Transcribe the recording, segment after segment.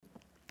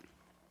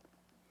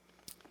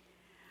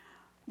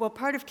Well,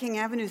 part of King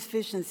Avenue's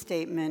vision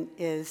statement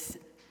is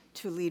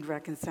to lead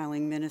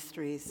reconciling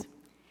ministries.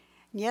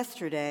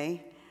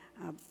 Yesterday,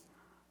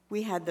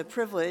 we had the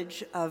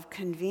privilege of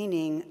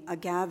convening a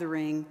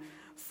gathering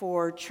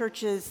for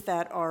churches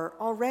that are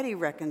already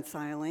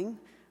reconciling.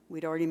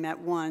 We'd already met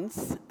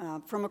once,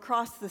 from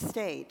across the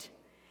state.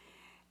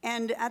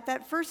 And at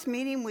that first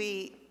meeting,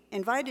 we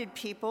invited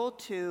people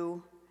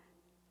to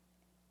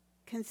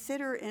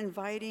consider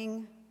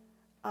inviting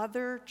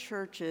other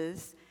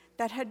churches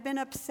that had been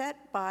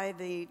upset by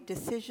the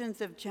decisions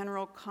of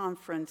General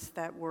Conference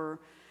that were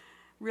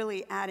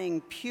really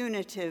adding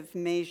punitive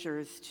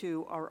measures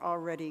to our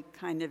already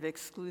kind of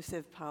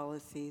exclusive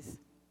policies.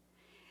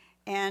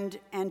 And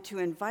to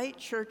invite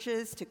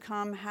churches to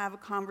come have a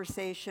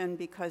conversation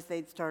because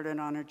they'd started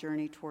on a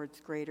journey towards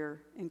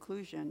greater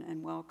inclusion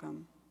and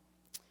welcome.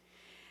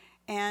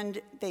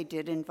 And they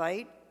did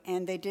invite,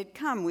 and they did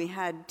come. We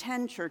had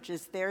 10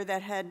 churches there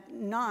that had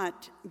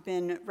not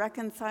been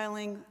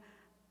reconciling,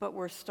 but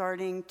were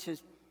starting to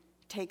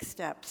take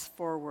steps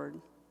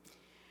forward.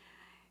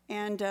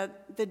 And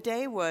the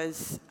day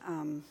was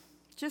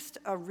just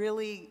a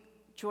really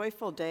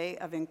joyful day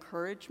of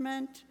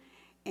encouragement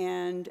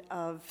and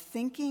of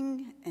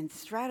thinking and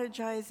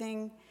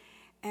strategizing.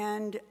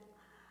 And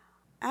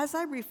as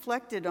I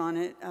reflected on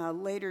it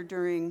later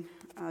during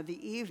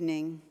the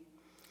evening,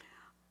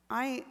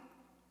 I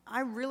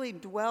really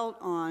dwelt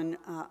on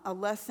a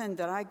lesson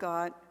that I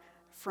got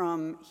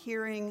from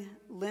hearing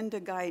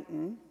Linda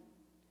Guyton,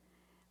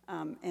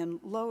 and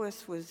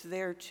Lois was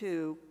there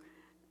too,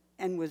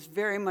 and was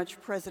very much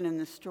present in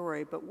the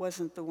story, but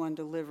wasn't the one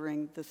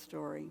delivering the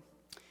story.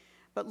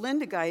 But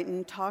Linda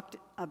Guyton talked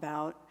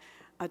about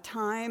a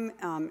time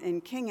in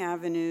King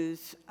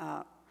Avenue's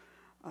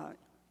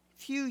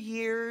few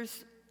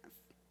years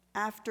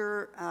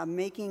after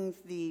making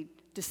the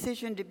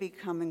decision to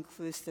become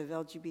inclusive,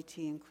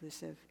 LGBT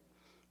inclusive,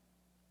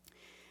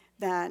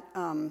 that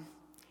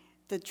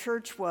the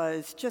church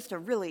was just a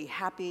really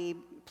happy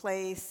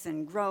place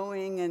and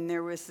growing, and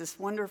there was this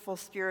wonderful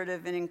spirit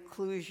of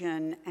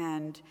inclusion,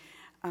 and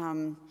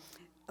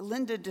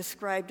Linda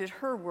described it,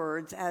 her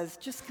words, as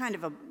just kind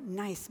of a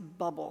nice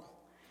bubble.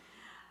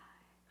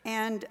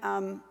 And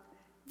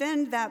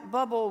then that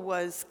bubble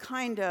was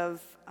kind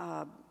of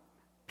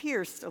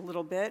pierced a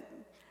little bit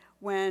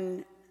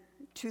when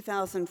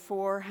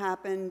 2004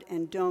 happened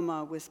and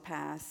DOMA was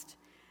passed,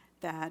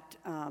 that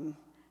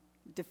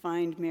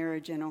defined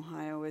marriage in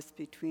Ohio as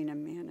between a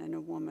man and a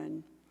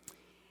woman.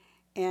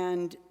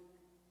 And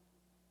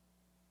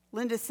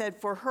Linda said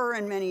for her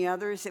and many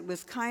others, it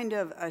was kind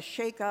of a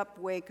shake-up,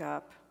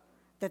 wake-up,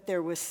 that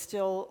there was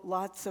still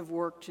lots of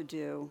work to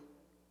do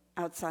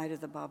outside of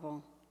the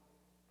bubble.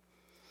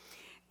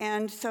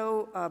 And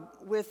so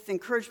with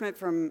encouragement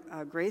from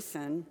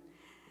Grayson,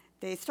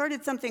 they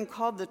started something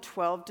called the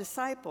 12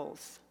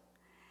 Disciples,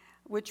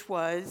 which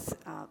was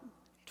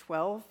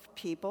 12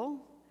 people,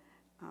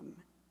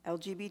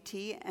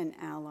 LGBT and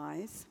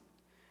allies,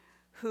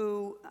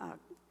 who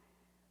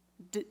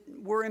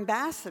were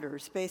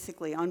ambassadors,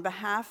 basically, on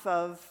behalf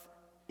of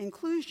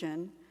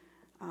inclusion,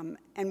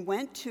 and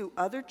went to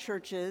other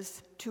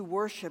churches to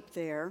worship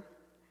there,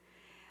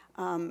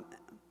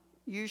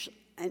 usually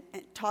and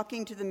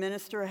talking to the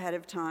minister ahead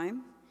of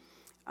time.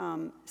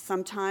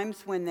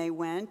 Sometimes when they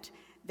went,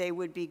 they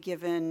would be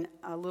given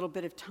a little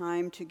bit of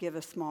time to give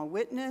a small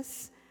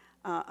witness.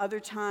 Other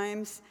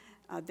times,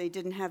 they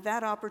didn't have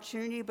that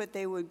opportunity, but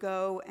they would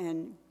go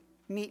and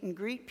meet and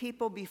greet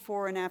people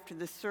before and after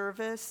the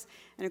service.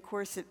 And of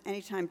course, if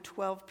anytime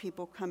 12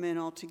 people come in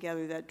all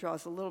together, that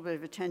draws a little bit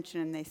of attention.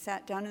 And they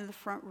sat down in the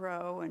front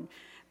row and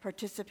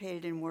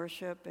participated in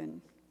worship.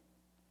 And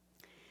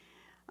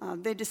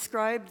they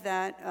described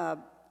that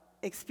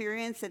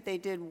experience that they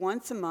did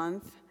once a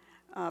month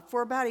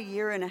for about a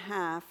year and a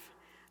half.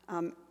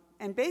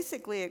 And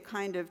basically, it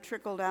kind of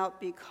trickled out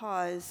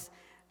because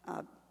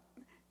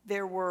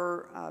there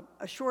were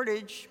a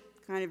shortage.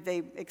 Kind of,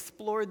 they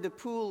explored the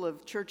pool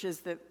of churches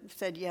that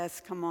said, yes,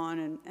 come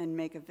on and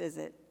make a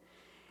visit.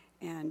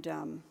 And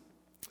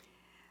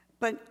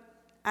but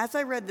as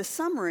I read the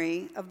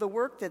summary of the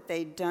work that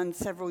they'd done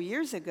several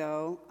years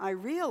ago, I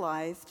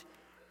realized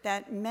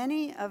that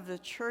many of the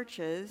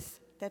churches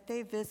that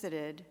they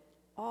visited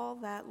all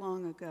that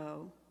long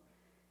ago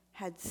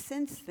had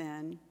since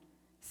then,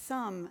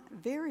 some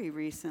very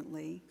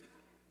recently,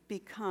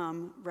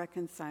 become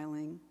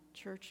reconciling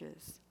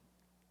churches.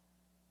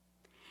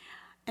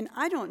 And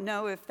I don't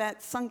know if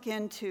that sunk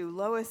into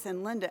Lois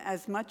and Linda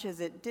as much as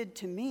it did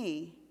to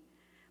me,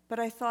 but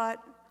I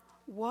thought,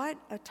 what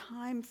a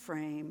time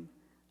frame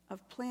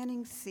of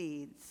planting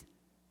seeds.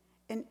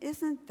 And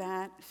isn't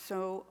that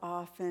so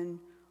often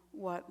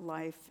what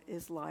life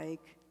is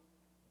like?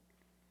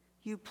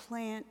 You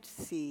plant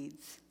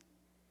seeds.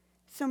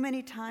 So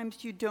many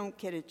times you don't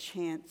get a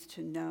chance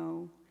to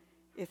know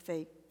if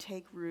they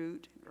take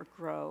root or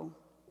grow.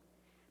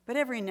 But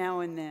every now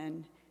and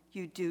then,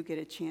 you do get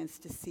a chance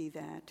to see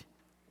that.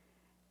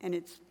 And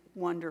it's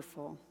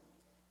wonderful.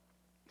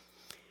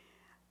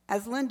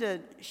 As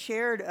Linda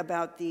shared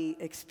about the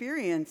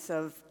experience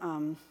of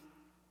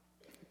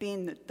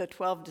being the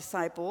 12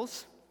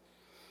 disciples,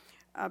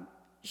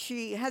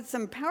 she had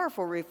some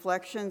powerful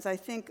reflections, I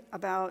think,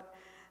 about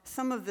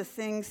some of the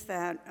things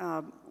that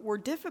were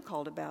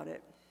difficult about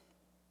it.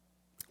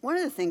 One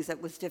of the things that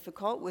was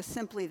difficult was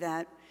simply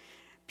that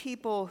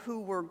people who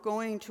were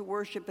going to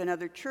worship in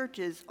other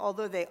churches,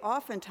 although they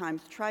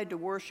oftentimes tried to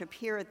worship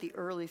here at the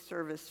early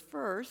service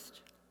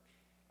first,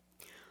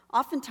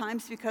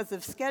 oftentimes because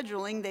of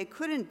scheduling, they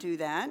couldn't do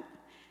that,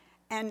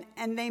 and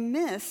they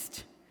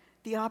missed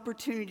the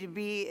opportunity to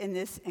be in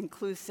this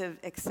inclusive,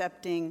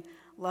 accepting,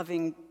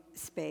 loving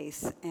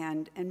space,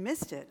 and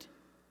missed it.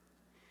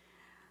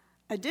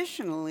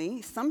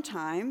 Additionally,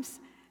 sometimes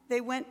they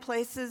went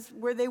places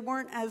where they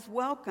weren't as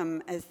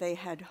welcome as they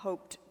had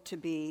hoped to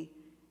be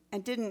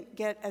and didn't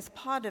get as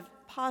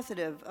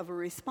positive of a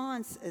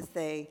response as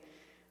they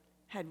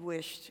had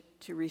wished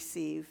to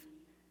receive.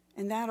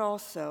 And that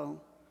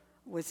also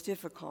was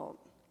difficult.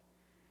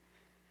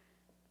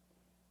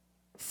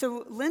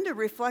 So Linda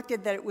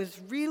reflected that it was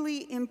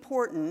really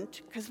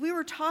important, because we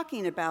were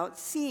talking about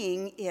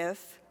seeing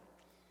if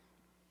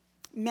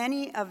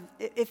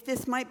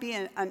this might be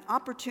an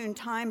opportune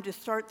time to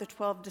start the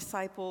 12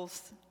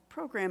 Disciples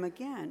program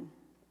again.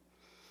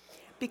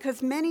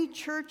 Because many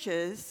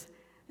churches,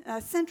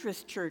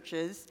 centrist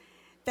churches,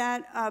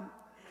 that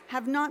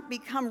have not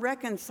become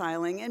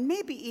reconciling and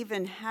maybe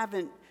even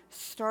haven't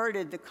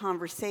started the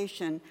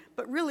conversation,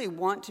 but really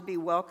want to be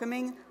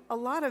welcoming, a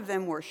lot of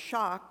them were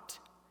shocked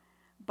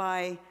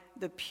by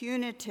the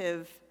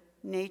punitive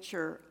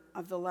nature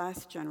of the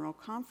last General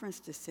Conference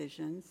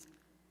decisions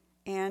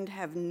and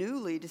have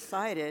newly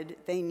decided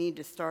they need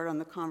to start on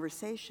the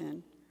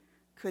conversation.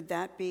 Could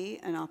that be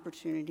an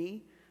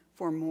opportunity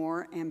for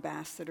more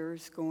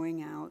ambassadors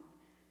going out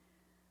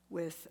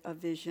with a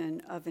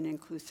vision of an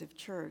inclusive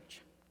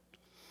church?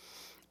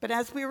 But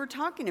as we were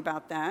talking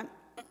about that,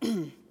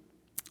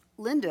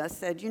 Linda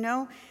said,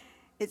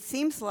 it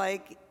seems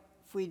like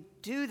if we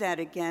do that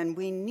again,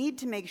 we need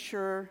to make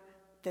sure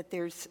that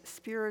there's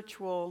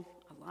a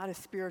lot of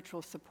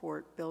spiritual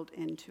support built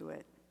into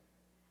it.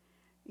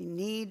 You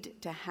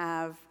need to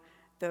have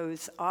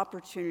those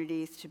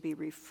opportunities to be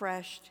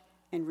refreshed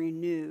and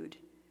renewed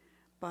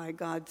by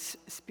God's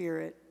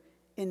Spirit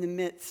in the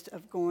midst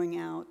of going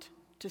out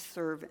to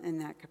serve in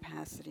that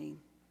capacity.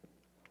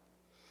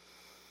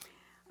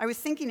 I was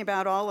thinking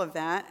about all of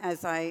that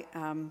as I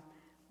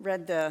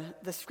read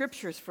the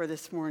scriptures for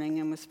this morning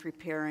and was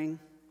preparing.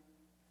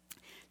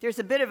 There's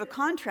a bit of a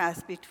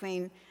contrast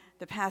between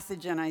the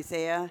passage in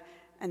Isaiah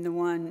and the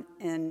one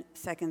in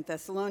 2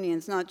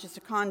 Thessalonians, not just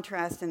a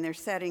contrast in their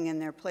setting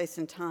and their place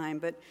and time,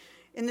 but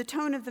in the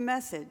tone of the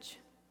message.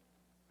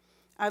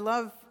 I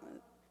love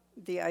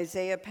the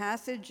Isaiah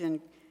passage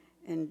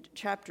in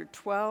chapter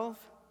 12.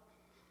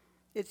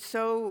 It's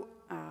so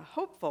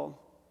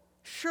hopeful.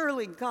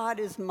 Surely God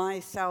is my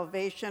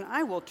salvation.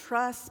 I will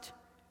trust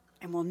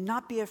and will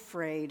not be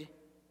afraid.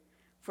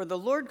 For the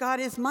Lord God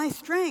is my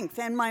strength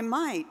and my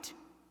might.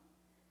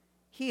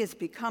 He has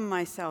become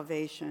my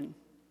salvation.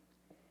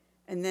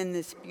 And then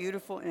this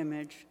beautiful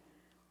image.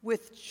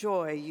 With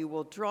joy you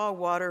will draw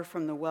water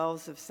from the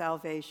wells of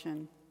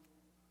salvation.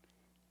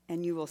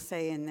 And you will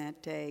say in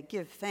that day,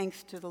 give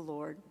thanks to the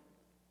Lord.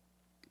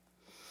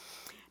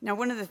 Now,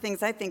 one of the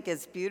things I think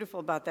is beautiful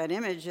about that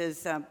image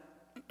is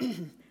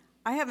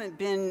I haven't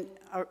been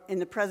in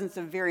the presence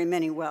of very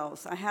many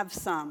wells. I have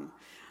some.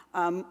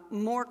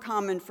 More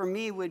common for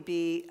me would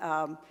be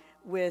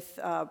with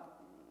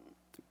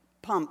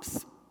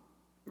pumps,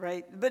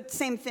 right? But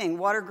same thing,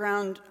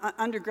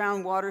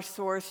 underground water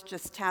source,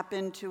 just tap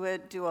into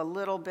it, do a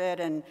little bit,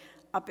 and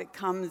up it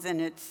comes, and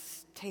it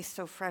tastes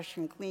so fresh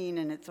and clean,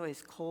 and it's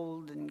always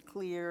cold and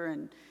clear,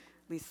 and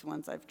at least the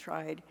ones I've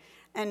tried.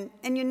 And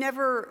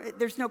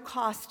there's no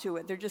cost to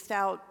it. They're just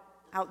out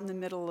in the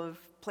middle of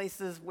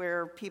places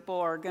where people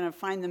are going to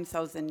find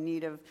themselves in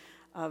need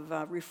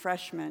of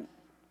refreshment.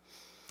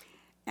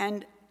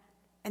 And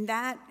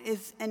that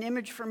is an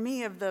image for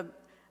me of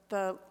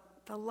the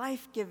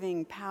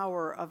life-giving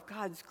power of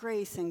God's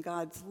grace and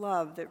God's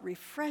love that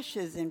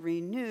refreshes and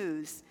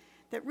renews,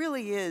 that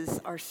really is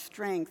our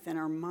strength and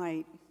our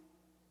might.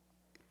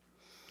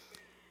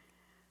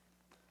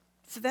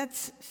 So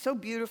that's so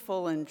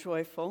beautiful and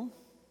joyful.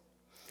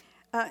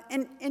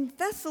 And in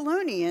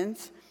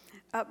Thessalonians,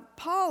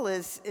 Paul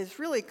is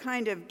really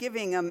kind of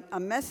giving a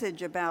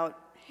message about,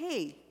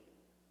 hey,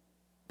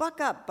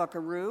 buck up,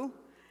 buckaroo.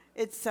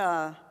 It's,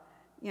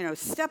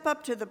 step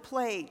up to the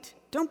plate.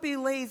 Don't be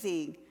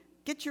lazy.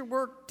 Get your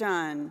work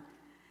done.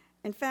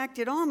 In fact,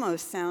 it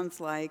almost sounds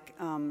like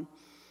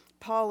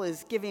Paul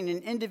is giving an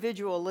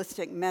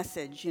individualistic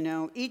message,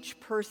 each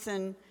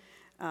person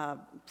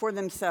for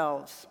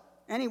themselves.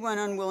 Anyone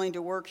unwilling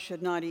to work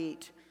should not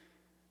eat.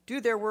 Do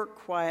their work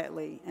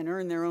quietly and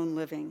earn their own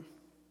living.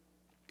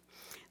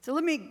 So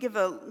let me give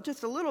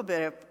just a little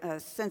bit of a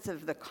sense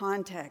of the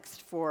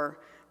context for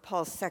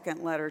Paul's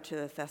second letter to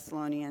the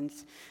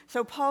Thessalonians.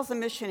 So Paul's a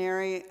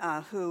missionary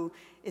who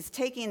is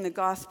taking the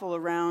gospel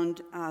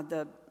around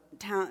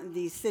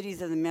these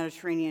cities of the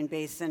Mediterranean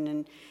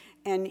basin,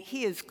 and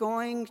he is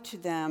going to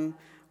them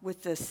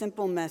with the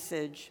simple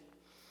message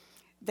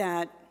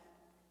that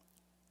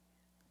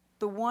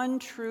the one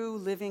true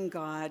living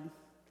God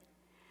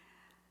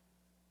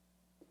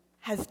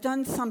has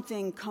done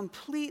something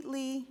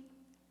completely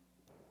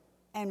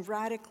and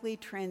radically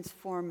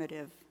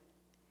transformative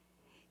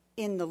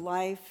in the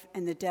life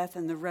and the death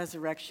and the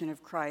resurrection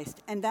of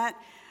Christ. And that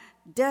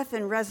death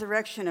and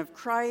resurrection of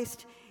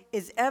Christ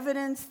is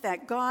evidence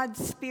that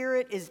God's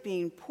Spirit is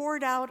being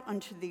poured out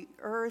onto the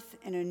earth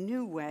in a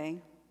new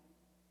way,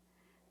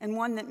 and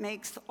one that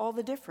makes all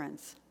the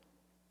difference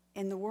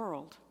in the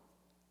world.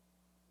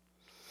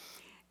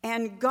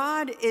 And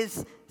God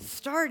is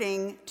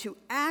starting to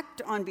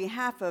act on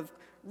behalf of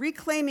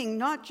reclaiming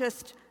not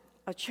just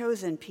a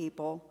chosen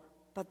people,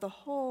 but the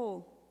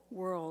whole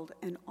world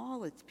and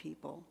all its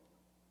people.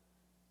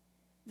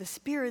 The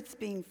Spirit's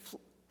being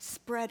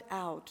spread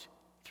out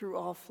through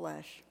all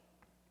flesh.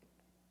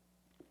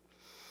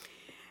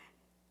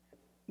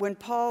 When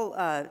Paul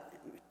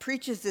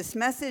preaches this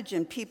message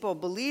and people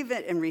believe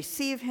it and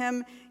receive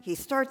him, he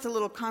starts a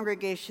little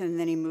congregation and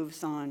then he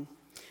moves on.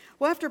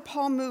 Well, after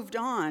Paul moved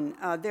on,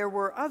 there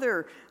were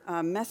other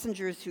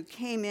messengers who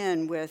came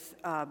in with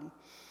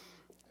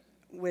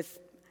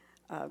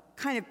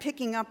kind of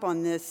picking up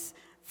on this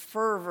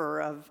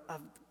fervor of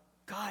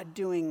God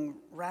doing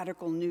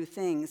radical new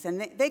things.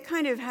 And they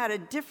kind of had a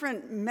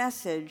different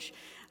message.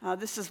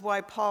 This is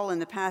why Paul in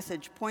the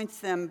passage points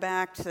them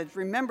back, says,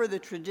 remember the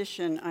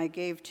tradition I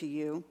gave to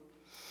you.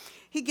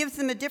 He gives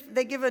them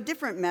they give a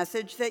different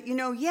message that,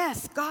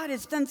 yes, God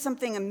has done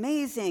something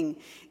amazing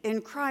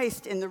in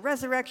Christ, in the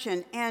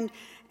resurrection, and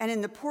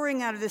in the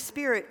pouring out of the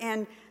Spirit.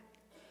 And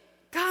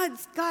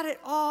God's got it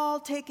all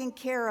taken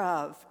care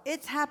of.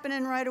 It's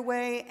happening right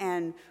away,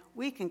 and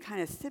we can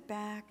kind of sit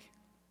back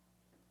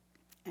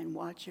and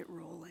watch it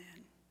roll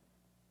in.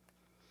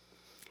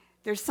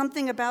 There's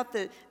something about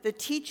the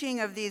teaching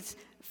of these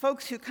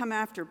folks who come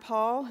after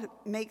Paul who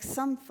makes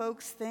some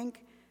folks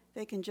think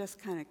they can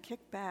just kind of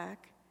kick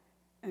back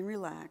and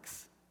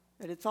relax,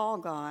 that it's all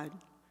God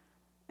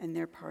and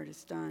their part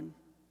is done.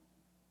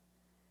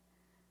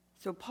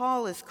 So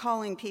Paul is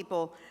calling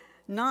people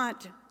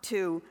not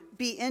to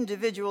be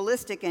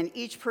individualistic and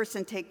each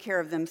person take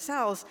care of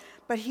themselves,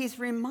 but he's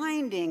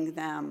reminding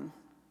them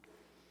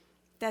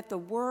that the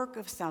work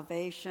of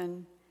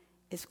salvation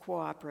is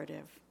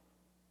cooperative,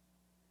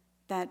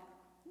 that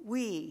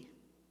we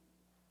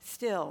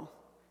still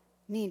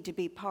need to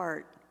be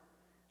part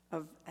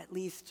of at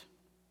least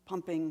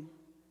pumping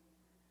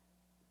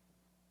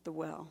the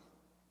well,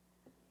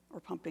 or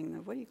pumping the,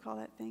 what do you call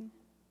that thing?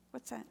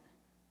 What's that?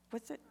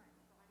 What's it?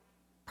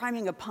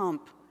 Priming a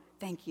pump.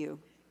 Thank you.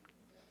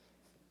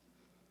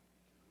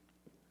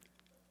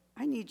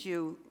 I need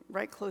you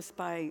right close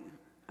by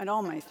at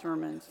all my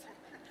sermons.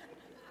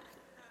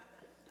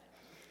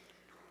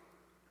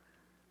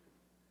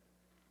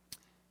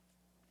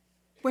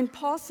 When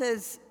Paul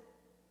says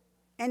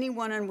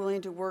anyone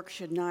unwilling to work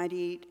should not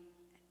eat,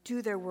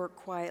 do their work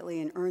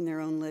quietly and earn their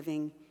own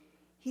living,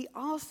 he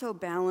also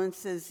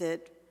balances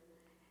it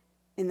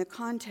in the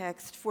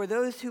context for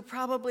those who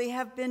probably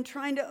have been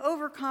trying to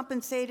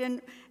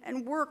overcompensate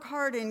and work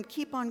hard and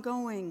keep on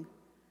going.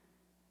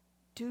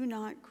 Do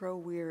not grow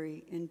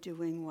weary in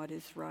doing what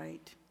is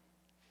right.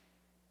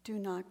 Do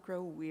not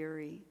grow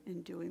weary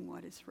in doing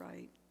what is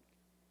right.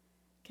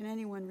 Can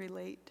anyone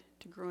relate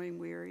to growing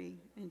weary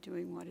in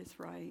doing what is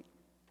right?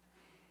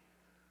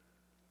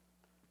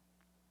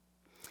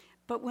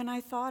 But when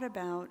I thought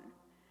about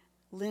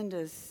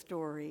Linda's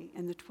story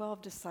and the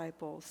 12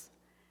 disciples,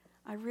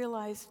 I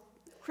realized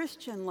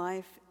Christian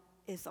life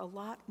is a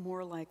lot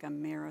more like a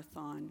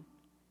marathon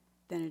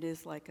than it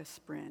is like a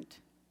sprint.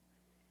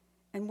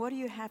 And what do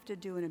you have to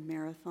do in a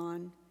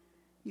marathon?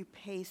 You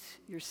pace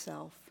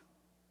yourself.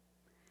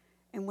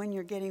 And when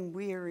you're getting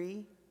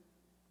weary,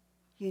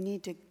 you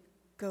need to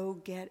go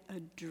get a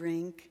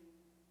drink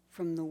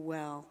from the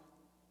well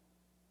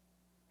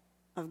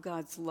of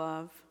God's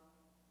love,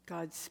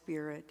 God's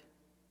Spirit,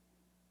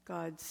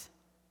 God's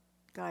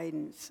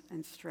guidance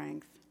and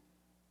strength.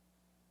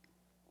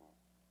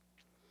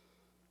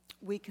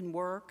 We can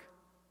work,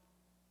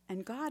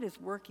 and God is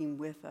working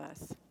with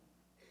us.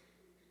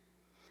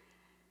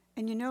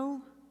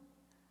 And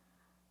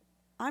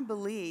I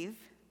believe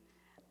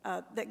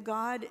that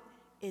God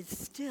is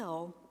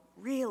still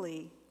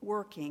really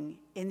working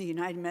in the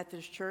United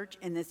Methodist Church,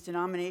 in this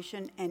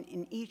denomination, and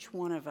in each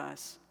one of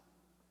us.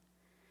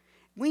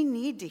 We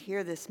need to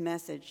hear this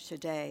message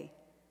today.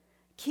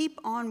 Keep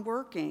on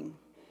working,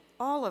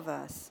 all of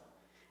us,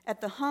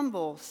 at the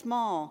humble,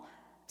 small,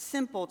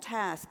 simple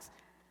tasks.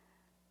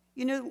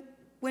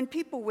 When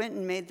people went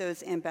and made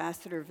those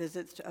ambassador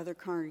visits to other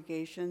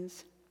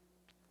congregations,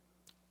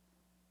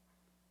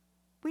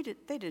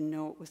 they didn't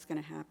know what was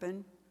going to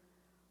happen.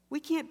 We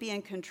can't be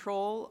in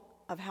control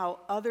of how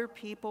other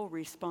people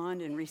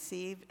respond and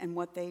receive and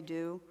what they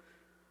do.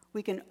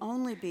 We can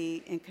only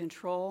be in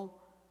control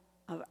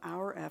of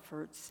our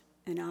efforts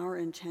and our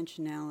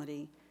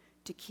intentionality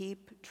to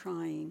keep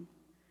trying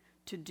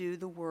to do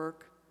the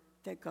work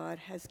that God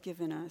has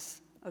given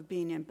us of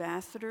being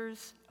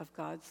ambassadors of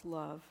God's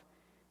love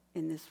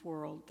in this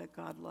world that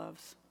God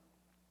loves.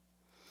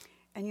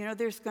 And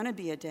there's going to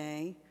be a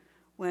day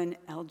when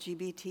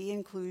LGBT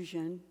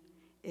inclusion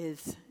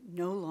is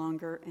no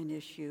longer an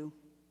issue,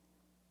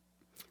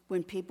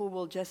 when people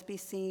will just be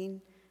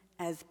seen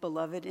as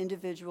beloved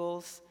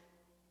individuals,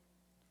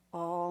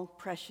 all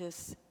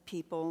precious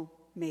people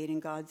made in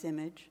God's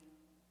image.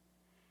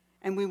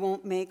 And we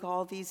won't make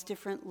all these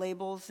different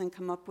labels and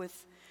come up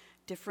with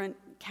different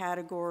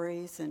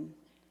categories, and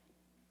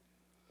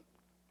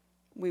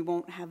we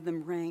won't have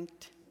them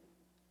ranked.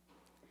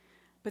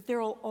 But there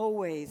will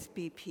always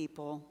be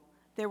people,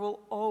 there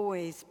will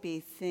always be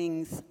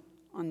things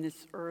on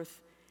this earth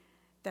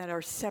that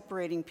are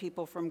separating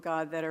people from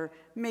God, that are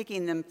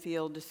making them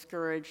feel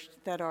discouraged,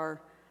 that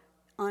are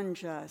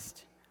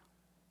unjust.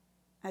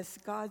 As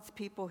God's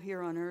people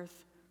here on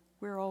earth,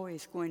 we're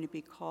always going to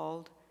be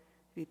called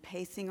to be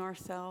pacing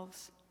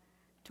ourselves,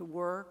 to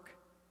work,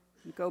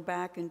 and go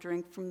back and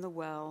drink from the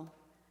well,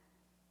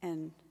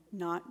 and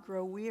not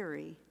grow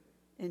weary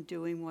in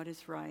doing what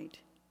is right.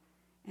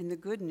 And the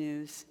good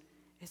news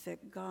is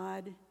that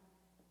God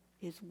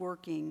is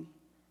working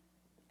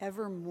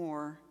ever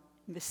more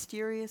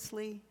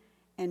mysteriously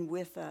and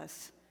with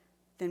us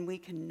than we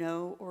can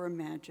know or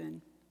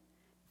imagine.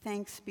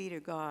 Thanks be to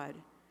God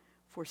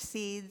for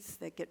seeds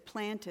that get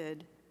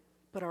planted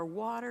but are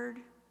watered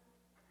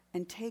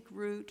and take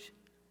root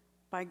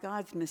by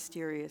God's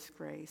mysterious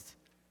grace.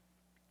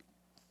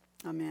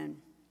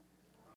 Amen.